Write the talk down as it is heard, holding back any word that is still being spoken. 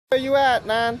Where you at,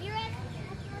 Nan? We're at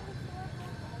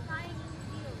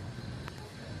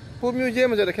What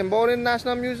museum is it? The Cambodian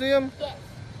National Museum? Yes.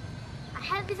 I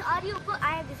have this audio book.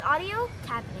 I have this audio. It's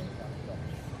happening.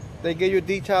 They give you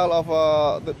detail of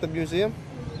the museum?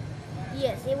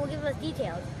 Yes, they will give us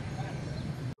details.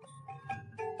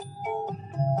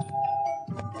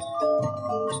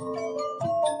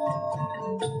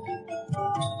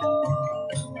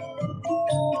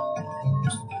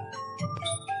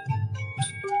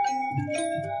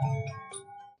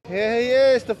 Here he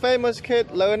is, the famous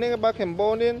kid learning about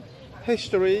Cambodian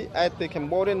history at the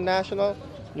Cambodian National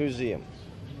Museum.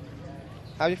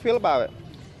 How do you feel about it?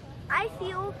 I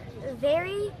feel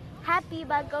very happy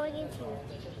about going into it.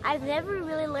 I've never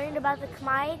really learned about the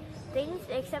Khmer things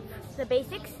except the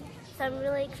basics, so I'm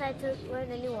really excited to learn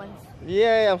the new ones.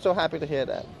 Yeah, I'm so happy to hear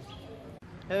that.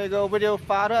 Here we go, video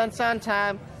father and son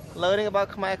time, learning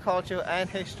about Khmer culture and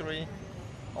history,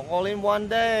 all in one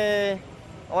day.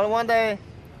 All in one day.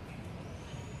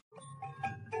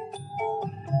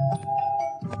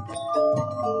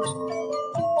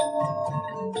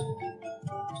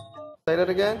 Say that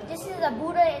again? This is a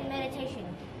Buddha in meditation.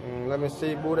 Let me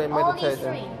see, Buddha in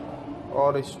meditation.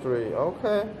 All these three,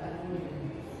 okay.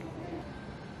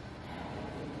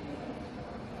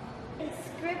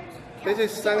 This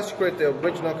is Sanskrit, the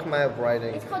original Khmer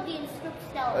writing. It's called the inscript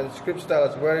style. The script style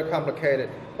is very complicated,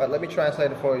 but let me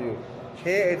translate it for you.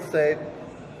 Here it said,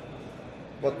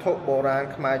 "Vathuk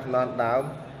Boran Khmer Jamnon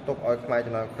Daum, Tuk Oi Khmer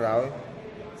Jamnon Kroi,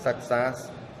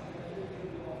 Saksas,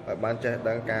 Ban Cheh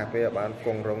Dang Kape, Ban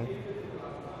Kong Rung,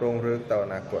 Rung Rung Tao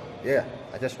Nakut." Yeah,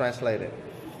 I just translated.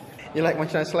 You like my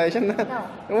translation? No.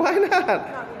 Why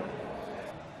not?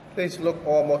 These look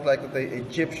almost like the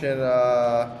Egyptian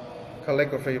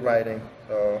calligraphy writing.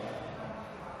 So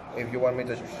if you want me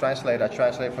to translate, I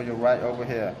translate for you right over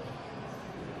here.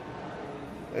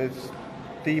 It's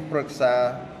Ti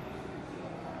Pruksa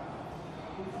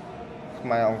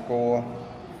Khmer Angkor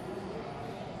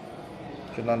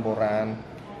Jamnon Boran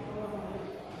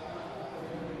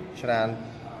Chran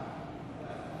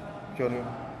Chun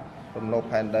Rំលោភ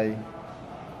ផែនដី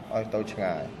ឲ្យទៅឆ្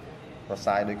ងាយប្រ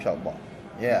សាយដូចខ្យល់បក់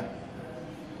Yeah.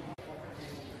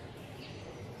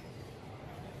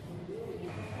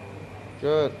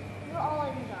 Good. We're all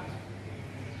in the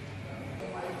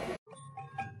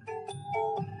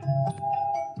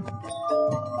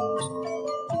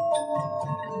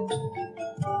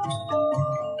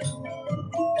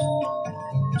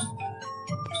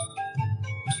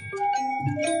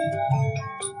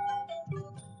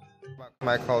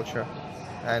My culture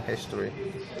and history.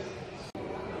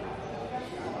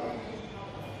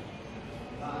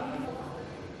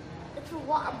 It's a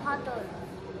water pattern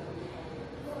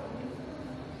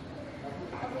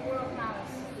of the world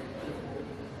palace.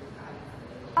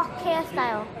 Okay,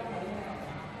 style.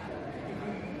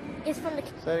 It's from the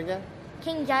Say it again.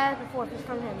 King Jaya before. It's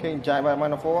from him. King Jai by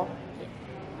minor 4.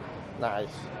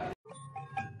 Nice.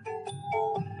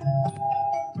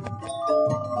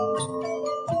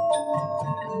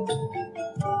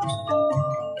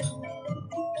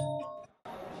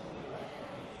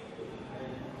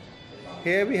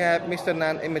 Here we have Mr.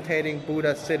 Nan imitating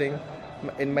Buddha sitting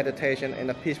in meditation in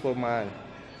a peaceful mind.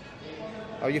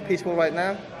 Are you peaceful right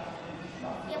now?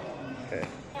 Yep. Okay.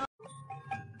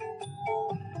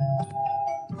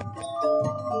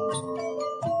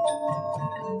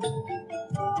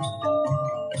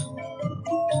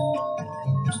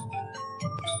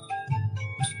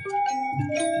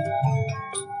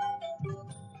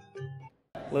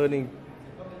 Learning,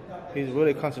 he's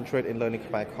really concentrated in learning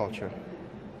Khmer culture.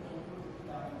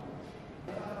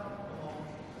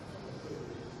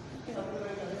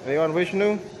 Anyone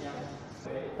Vishnu?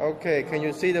 Okay, can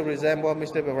you see the resemblance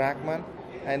of Mr. Virakman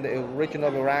and the original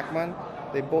Virakman?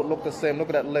 They both look the same. Look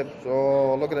at that lips.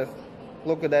 Oh,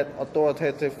 look at that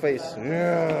authoritative face.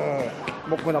 Yeah.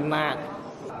 Mục bên nát.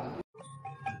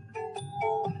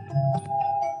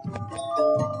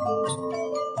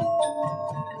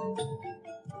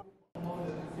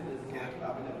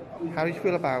 How do you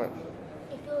feel about it?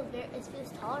 It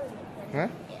feels taller than me. Huh?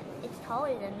 Yeah, it's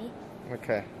taller than me.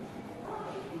 Okay.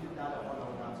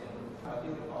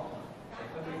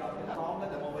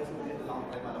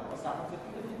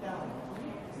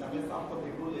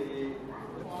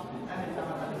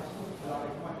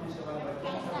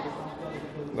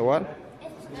 The what?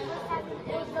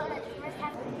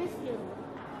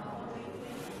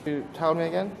 You tell me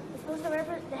again? The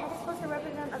head is supposed to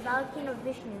represent a volcano of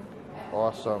Vishnu.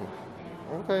 Awesome.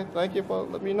 Okay, thank you for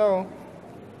letting me know.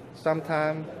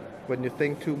 Sometimes when you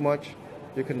think too much,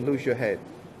 you can lose your head.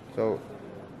 So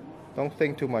don't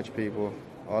think too much, people.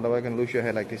 Otherwise you can lose your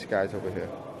head like these guys over here.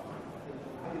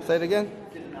 Say it again.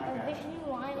 A visioning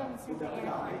line on the center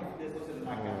airline. The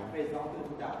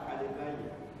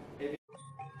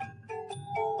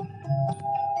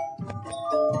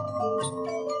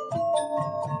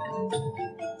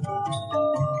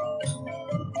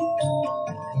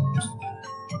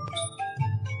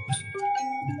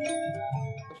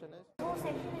whole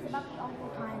section is about the Angkor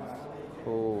times.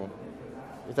 Cool.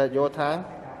 Is that your time?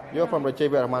 You're from the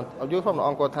Viraman. You're from the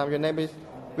Angkor time. Your name is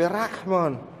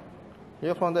Virakman.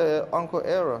 You're from the Angkor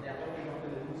era.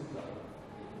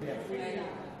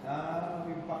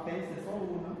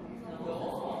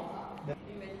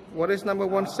 What is number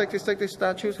 166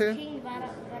 statues here? King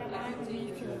Varaman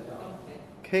V2.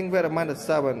 King Viraman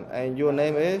VII. And your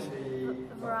name is?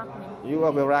 Virakman. You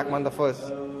are Virakman the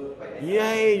first.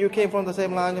 Yay! You came from the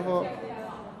same line of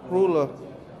ruler.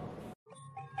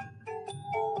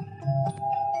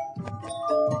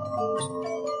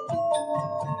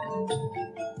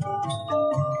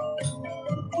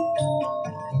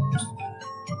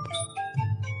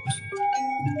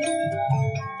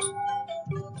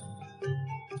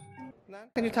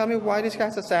 Can you tell me why this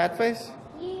guy's a sad face?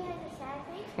 He has a sad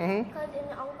face Mhm. because in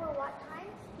the Angkor Wat times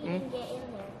he didn't get in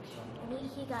there, and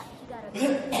he got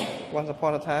a. Once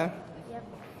upon a time? Yep.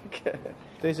 Okay.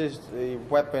 This is the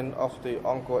weapon of the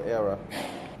Angkor era.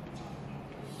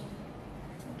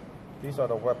 These are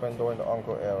the weapons during the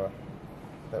Angkor era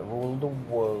that ruled the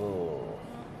world.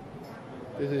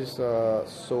 This is a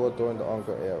sword during the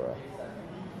Angkor era.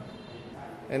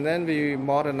 And then we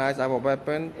modernized our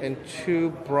weapon into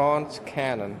bronze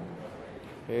cannon.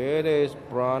 Here it is,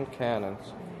 bronze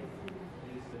cannons.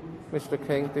 Mr.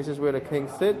 King, this is where the king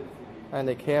sit, and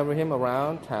they carry him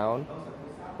around town.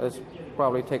 It's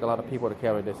probably take a lot of people to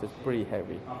carry this. It's pretty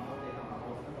heavy.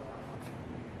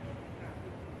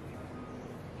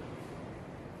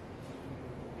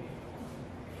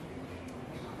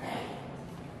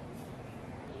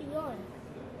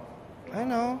 I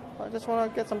know. I just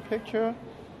want to get some picture.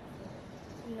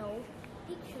 No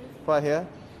pictures. Right here,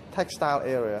 textile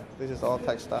area. This is all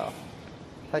textile.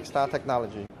 Textile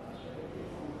technology.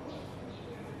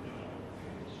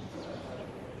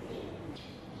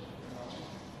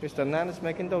 Mr. Nan is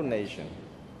making donation.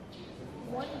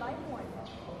 One by one.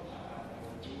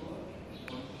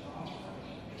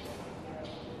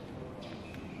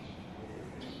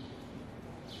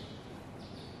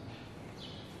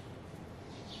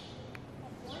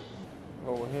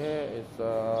 Over here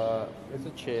is a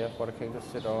chair for the king to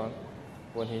sit on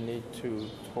when he needs to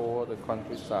tour the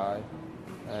countryside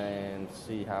and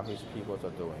see how his people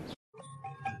are doing.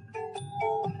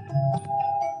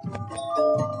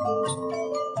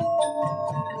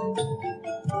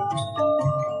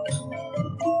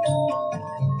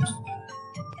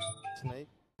 Snake?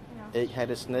 No.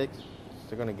 Egg-headed snakes?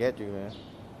 They're gonna get you, man.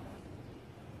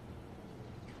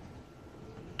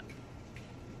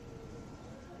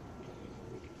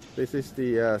 This is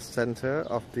the center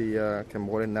of the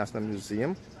Cambodian National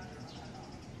Museum.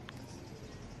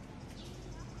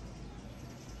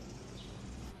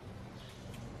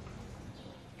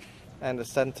 And the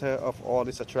center of all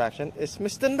this attraction is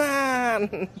Mr.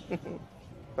 Nan!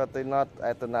 But they're not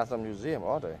at the National Museum,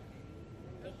 are they?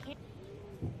 They can't.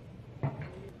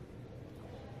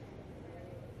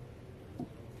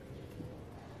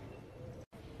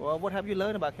 Well, what have you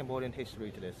learned about Cambodian history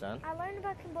today, son? I learned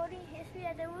about Cambodian history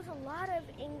that there was a lot of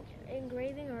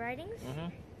engraving and writings.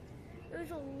 There was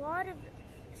a lot of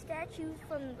statues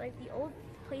from like the old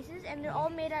places, and they're all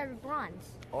made out of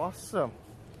bronze. Awesome.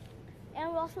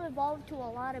 And we also evolved to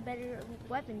a lot of better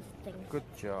weapons things. Good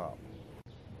job.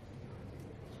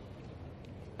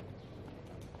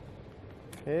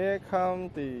 Here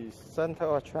comes the center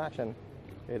of attraction.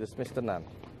 It is Mr. Nan.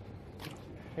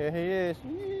 Here he is.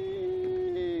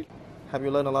 Yee. Have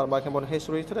you learned a lot about Cambodian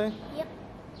history today? Yep.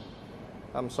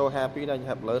 I'm so happy that you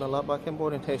have learned a lot about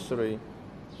Cambodian history.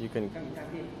 You can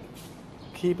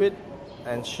keep it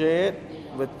and share it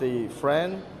with the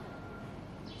friend,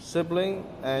 sibling,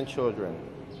 and children.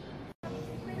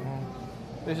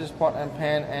 This is pot and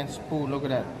pan and spoon. Look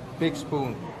at that. Big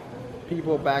spoon.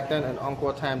 People back then in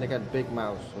Angkor time, they got big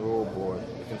mouths. Oh boy,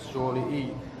 they can surely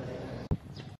eat.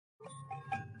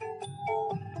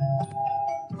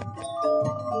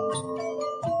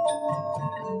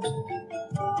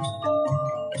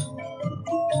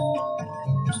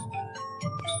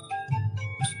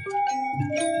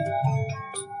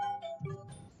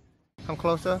 Come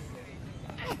closer.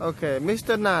 Okay,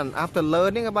 Mr. Nan, after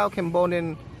learning about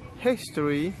Cambodian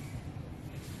history,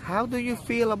 how do you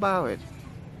feel about it?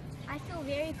 I feel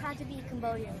very proud to be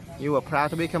Cambodian. You were proud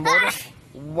to be Cambodian?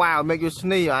 Wow, make you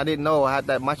sneeze. I didn't know I had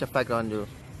that much effect on you.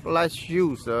 Bless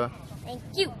you, sir. Thank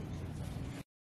you.